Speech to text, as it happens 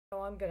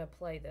I'm going to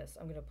play this.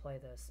 I'm going to play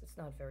this. It's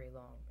not very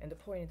long. And the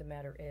point of the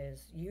matter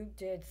is, you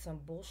did some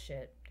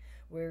bullshit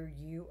where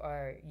you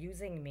are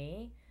using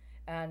me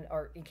and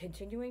are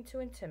continuing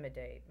to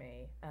intimidate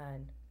me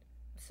and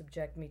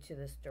subject me to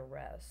this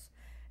duress.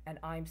 And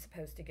I'm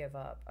supposed to give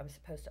up. I'm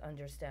supposed to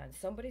understand.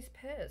 Somebody's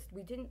pissed.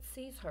 We didn't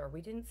seize her. We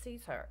didn't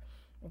seize her.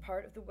 And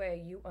part of the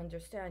way you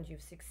understand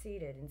you've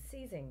succeeded in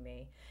seizing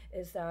me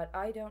is that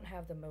I don't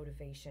have the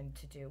motivation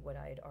to do what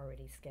I had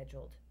already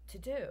scheduled to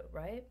do,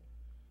 right?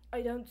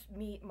 I don't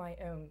meet my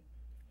own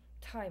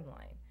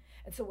timeline.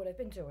 And so what I've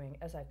been doing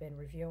is I've been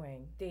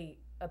reviewing the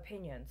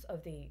opinions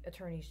of the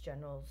attorneys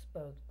generals,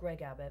 both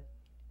Greg Abbott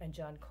and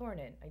John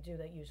Cornyn. I do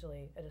that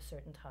usually at a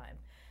certain time.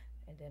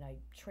 And then I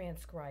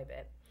transcribe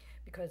it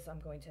because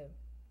I'm going to,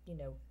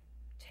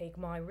 take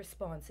my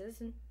responses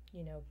and,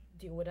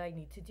 deal what I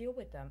need to deal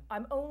with them.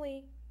 I'm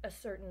only a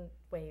certain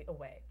way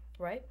away,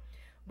 right?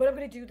 But I'm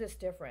going to do this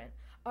different.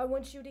 I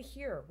want you to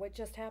hear what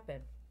just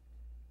happened.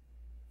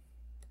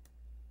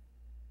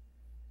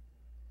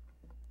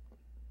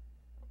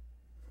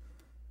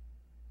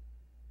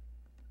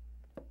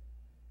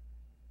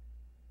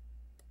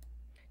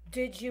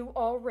 Did you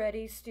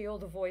already steal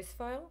the voice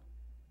file?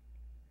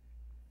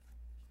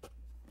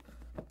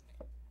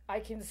 I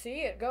can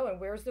see it going.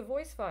 Where's the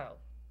voice file?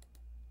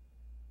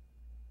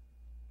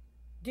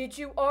 Did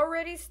you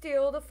already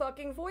steal the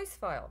fucking voice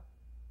file?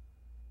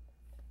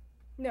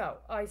 No,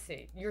 I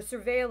see. You're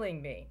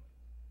surveilling me.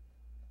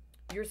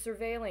 You're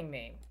surveilling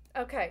me.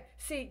 Okay,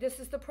 see,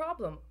 this is the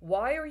problem.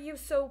 Why are you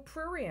so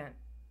prurient?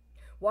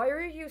 Why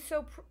are you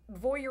so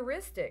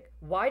voyeuristic?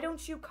 Why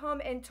don't you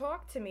come and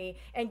talk to me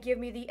and give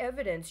me the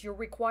evidence you're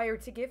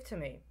required to give to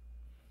me?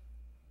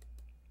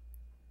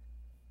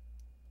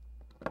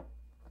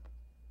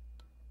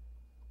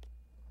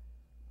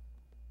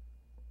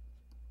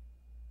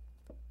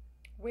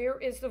 Where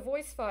is the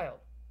voice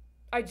file?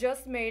 I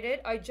just made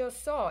it. I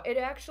just saw. It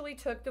actually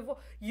took the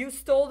You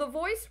stole the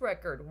voice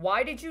record.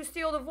 Why did you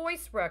steal the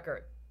voice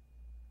record?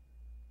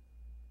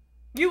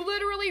 You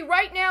literally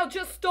right now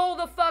just stole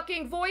the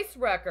fucking voice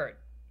record.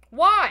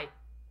 Why?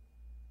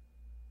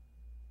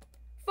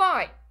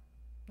 Fine.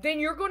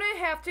 Then you're going to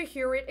have to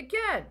hear it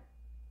again.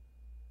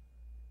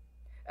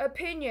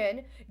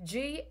 Opinion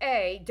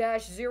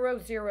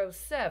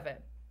GA-007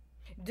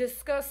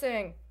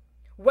 discussing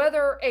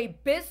whether a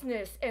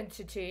business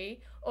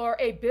entity or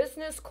a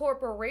business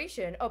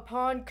corporation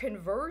upon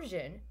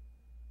conversion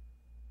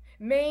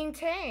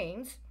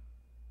maintains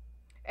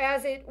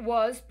as it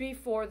was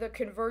before the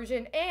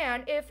conversion,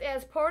 and if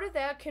as part of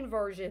that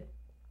conversion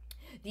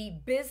the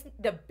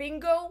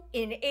Bingo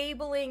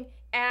Enabling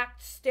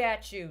Act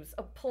statutes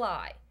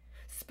apply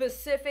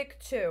specific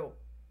to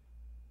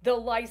the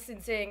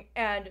licensing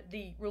and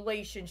the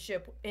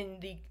relationship in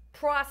the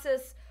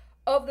process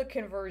of the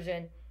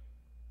conversion.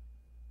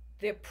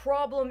 The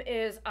problem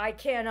is I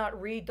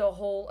cannot read the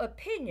whole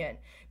opinion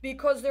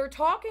because they're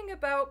talking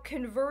about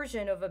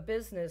conversion of a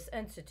business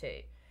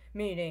entity,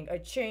 meaning a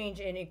change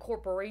in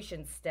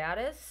incorporation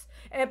status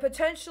and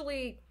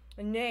potentially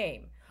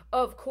name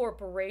of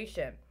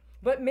corporation,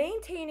 but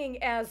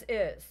maintaining as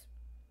is.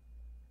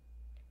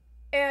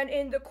 And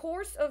in the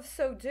course of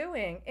so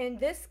doing, in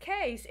this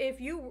case,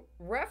 if you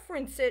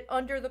reference it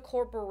under the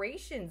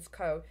corporations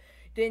code,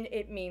 then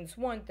it means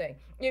one thing.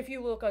 If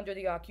you look under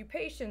the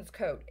occupations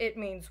code, it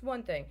means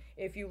one thing.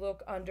 If you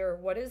look under,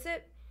 what is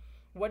it?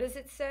 What does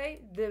it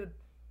say? The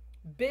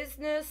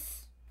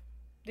business,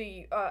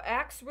 the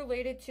acts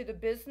related to the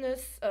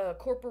business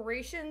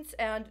corporations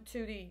and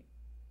to the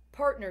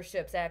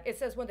Partnerships Act, it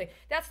says one thing.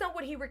 That's not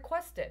what he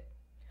requested.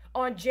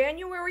 On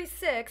January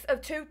 6th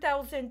of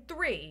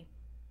 2003,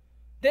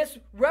 this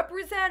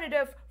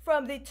representative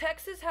from the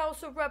Texas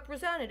House of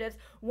Representatives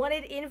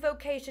wanted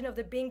invocation of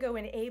the Bingo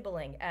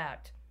Enabling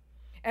Act.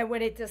 And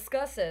when it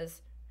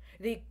discusses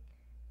the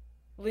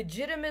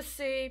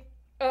legitimacy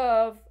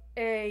of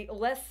a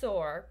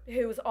lessor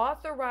who is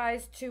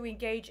authorized to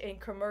engage in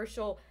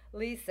commercial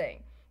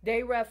leasing,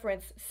 they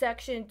reference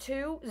section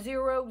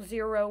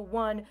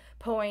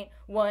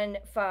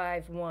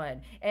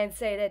 2001.151 and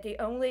say that the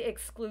only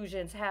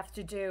exclusions have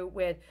to do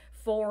with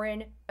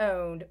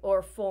foreign-owned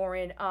or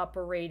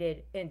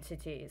foreign-operated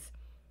entities.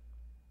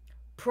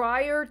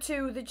 Prior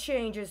to the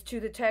changes to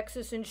the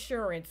Texas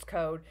Insurance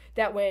Code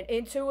that went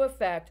into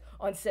effect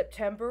on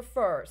September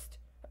 1st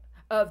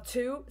of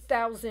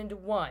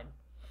 2001,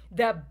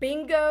 the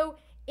Bingo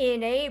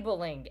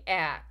Enabling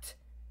Act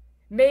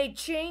made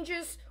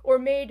changes or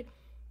made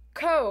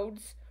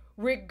codes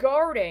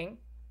regarding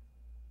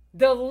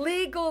the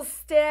legal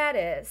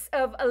status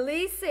of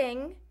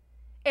leasing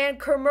and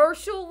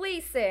commercial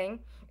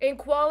leasing in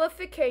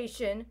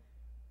qualification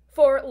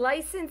for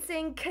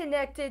licensing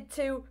connected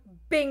to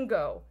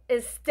bingo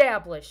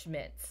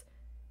establishments.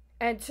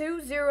 And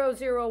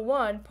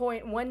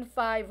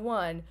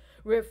 2001.151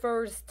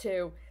 refers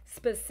to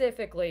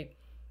specifically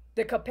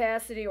the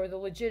capacity or the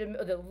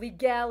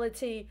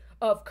legality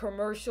of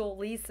commercial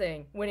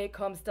leasing when it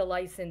comes to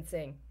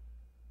licensing.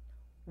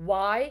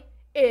 Why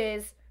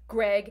is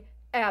Greg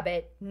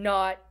Abbott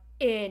not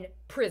in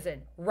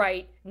prison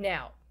right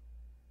now?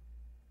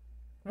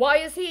 Why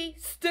is he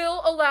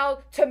still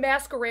allowed to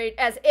masquerade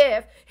as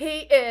if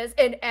he is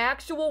an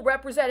actual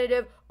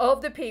representative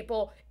of the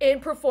people in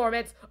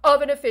performance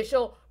of an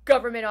official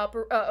government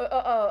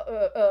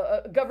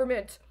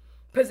government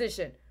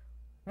position?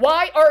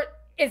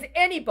 Is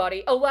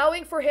anybody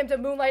allowing for him to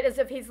moonlight as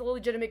if he's a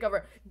legitimate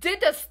governor?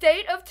 Did the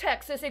state of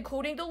Texas,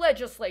 including the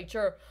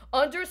legislature,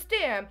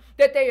 understand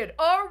that they had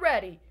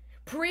already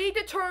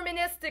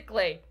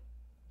predeterministically,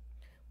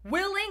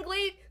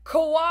 willingly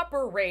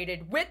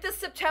cooperated with the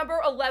September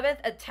 11th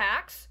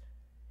attacks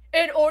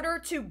in order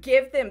to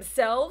give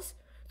themselves,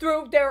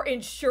 through their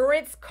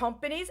insurance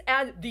companies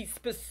and the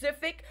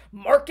specific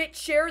market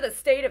share the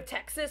state of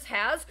Texas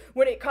has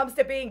when it comes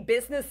to being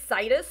business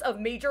situs of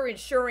major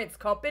insurance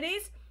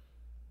companies,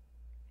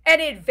 an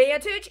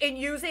advantage in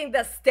using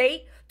the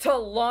state to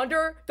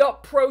launder the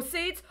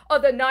proceeds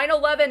of the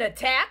 9/11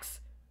 attacks?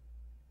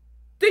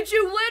 Did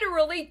you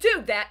literally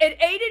do that and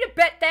aided and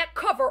abet that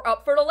cover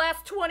up for the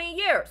last 20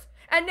 years?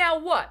 And now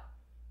what?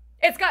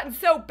 It's gotten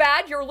so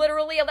bad you're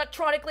literally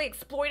electronically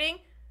exploiting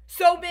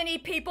so many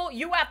people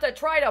you have to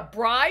try to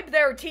bribe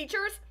their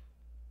teachers?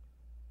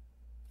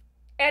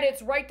 And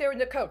it's right there in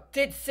the code.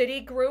 Did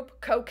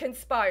Citigroup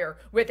co-conspire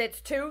with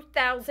its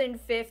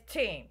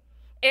 2015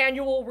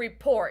 annual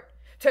report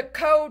to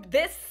code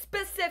this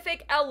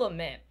specific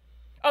element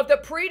of the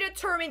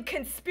predetermined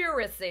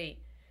conspiracy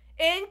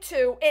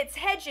into its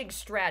hedging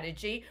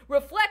strategy,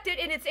 reflected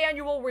in its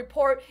annual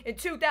report in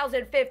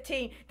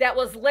 2015 that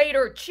was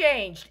later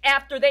changed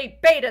after they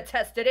beta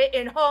tested it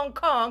in Hong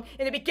Kong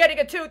in the beginning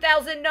of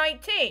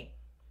 2019?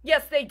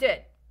 Yes, they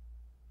did.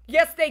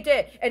 Yes, they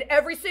did. And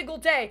every single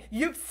day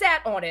you've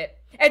sat on it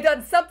and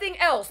done something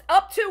else,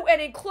 up to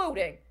and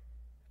including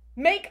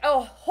make a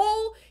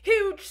whole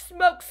huge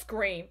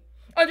smokescreen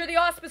under the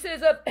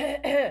auspices of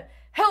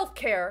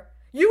healthcare.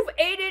 You've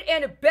aided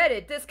and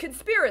abetted this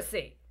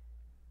conspiracy.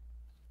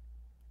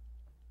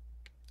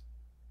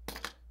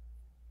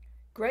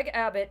 Greg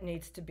Abbott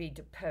needs to be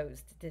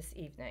deposed this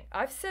evening.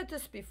 I've said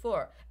this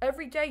before.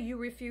 Every day you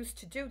refuse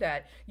to do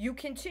that, you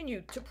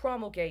continue to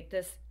promulgate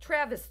this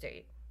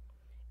travesty.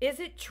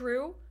 Is it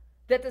true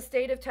that the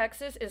state of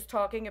Texas is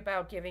talking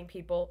about giving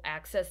people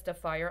access to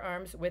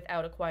firearms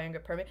without acquiring a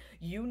permit?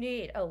 You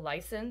need a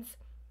license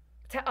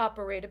to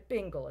operate a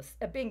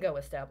bingo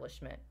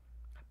establishment.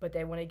 But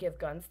they want to give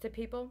guns to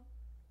people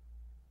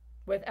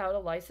without a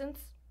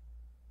license?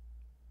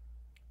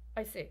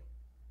 I see.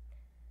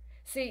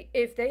 See,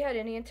 if they had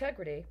any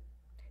integrity,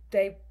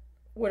 they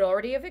would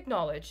already have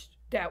acknowledged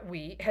that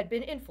we had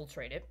been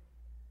infiltrated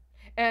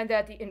and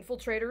that the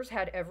infiltrators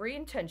had every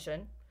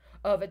intention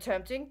of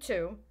attempting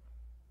to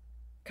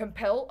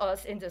compel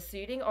us into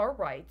ceding our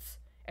rights,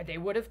 and they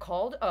would have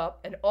called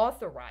up and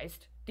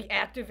authorized the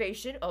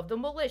activation of the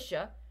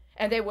militia,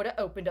 and they would have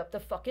opened up the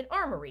fucking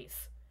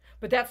armories.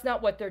 But that's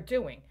not what they're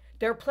doing.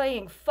 They're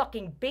playing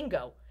fucking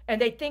bingo. And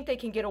they think they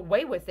can get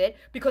away with it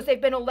because they've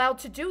been allowed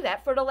to do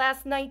that for the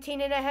last 19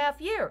 and a half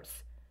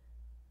years.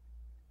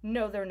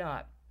 No, they're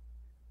not.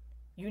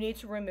 You need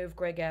to remove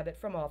Greg Abbott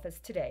from office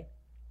today.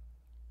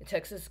 The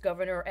Texas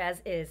governor,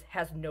 as is,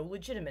 has no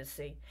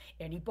legitimacy.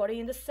 Anybody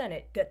in the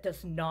Senate that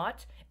does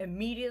not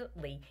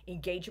immediately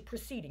engage a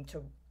proceeding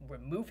to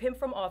remove him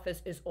from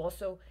office is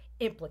also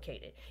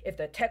implicated. If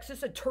the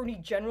Texas Attorney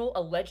General,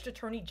 alleged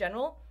Attorney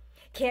General,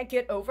 can't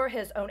get over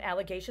his own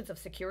allegations of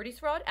securities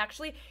fraud,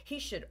 actually, he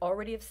should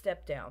already have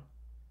stepped down.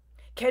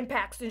 Ken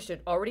Paxton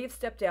should already have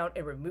stepped down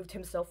and removed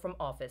himself from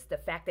office. The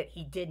fact that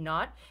he did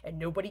not, and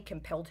nobody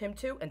compelled him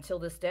to until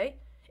this day,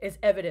 is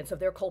evidence of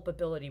their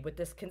culpability with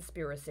this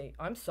conspiracy.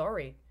 I'm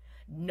sorry.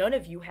 None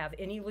of you have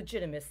any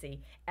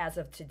legitimacy as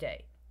of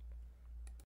today.